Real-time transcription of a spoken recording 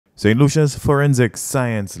St. Lucia's Forensic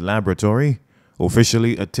Science Laboratory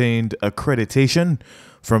officially attained accreditation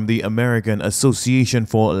from the American Association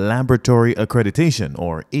for Laboratory Accreditation,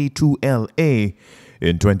 or A2LA,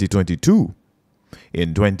 in 2022.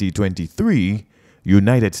 In 2023,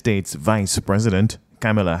 United States Vice President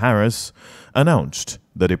Kamala Harris announced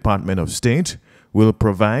the Department of State will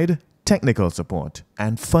provide technical support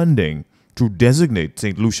and funding to designate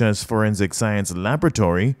St. Lucia's Forensic Science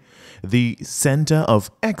Laboratory the Center of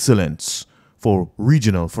Excellence for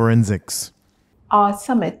Regional Forensics. Our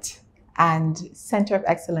summit and Center of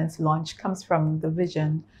Excellence launch comes from the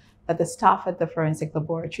vision that the staff at the Forensic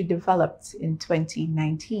Laboratory developed in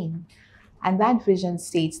 2019. And that vision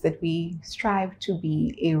states that we strive to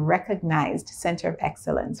be a recognized center of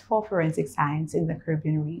excellence for forensic science in the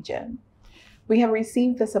Caribbean region. We have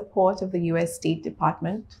received the support of the U.S. State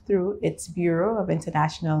Department through its Bureau of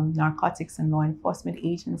International Narcotics and Law Enforcement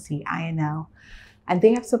Agency, INL, and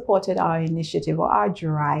they have supported our initiative, or our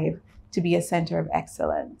drive, to be a center of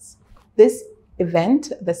excellence. This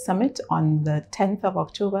event, the summit on the 10th of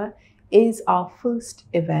October, is our first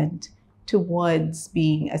event towards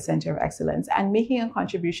being a center of excellence and making a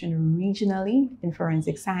contribution regionally in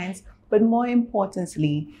forensic science, but more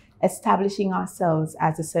importantly, establishing ourselves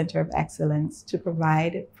as a center of excellence to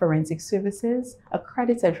provide forensic services,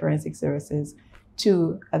 accredited forensic services,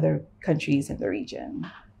 to other countries in the region.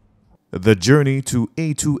 The journey to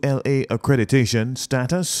A2LA accreditation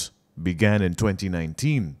status began in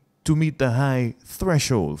 2019. To meet the high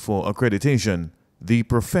threshold for accreditation, the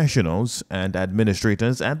professionals and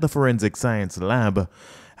administrators at the Forensic Science Lab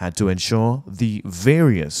had to ensure the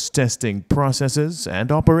various testing processes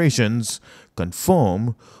and operations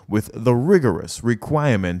conform with the rigorous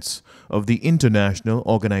requirements of the International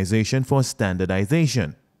Organization for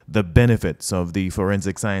Standardization. The benefits of the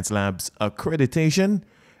Forensic Science Lab's accreditation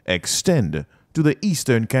extend to the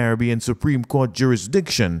Eastern Caribbean Supreme Court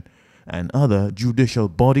jurisdiction and other judicial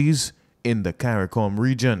bodies in the CARICOM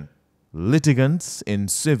region. Litigants in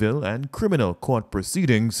civil and criminal court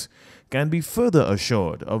proceedings can be further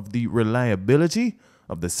assured of the reliability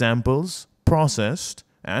of the samples processed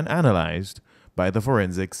and analyzed by the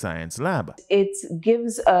Forensic Science Lab. It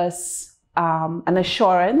gives us an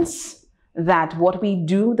assurance that what we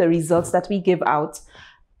do, the results that we give out,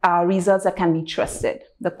 are results that can be trusted.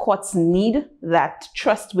 The courts need that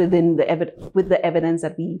trust within with the evidence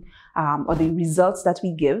that we, or the results that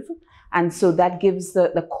we give. And so that gives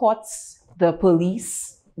the courts, the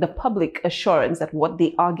police, the public assurance that what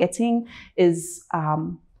they are getting is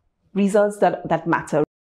results that matter.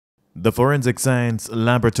 The Forensic Science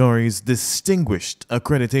Laboratory's distinguished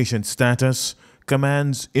accreditation status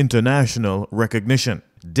commands international recognition.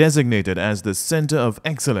 Designated as the Center of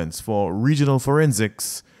Excellence for Regional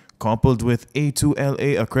Forensics, coupled with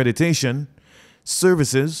A2LA accreditation,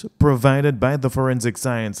 services provided by the Forensic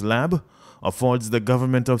Science Lab affords the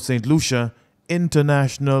government of St. Lucia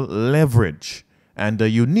international leverage and a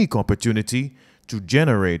unique opportunity to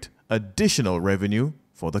generate additional revenue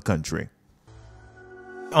for the country.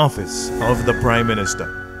 Office of the Prime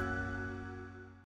Minister.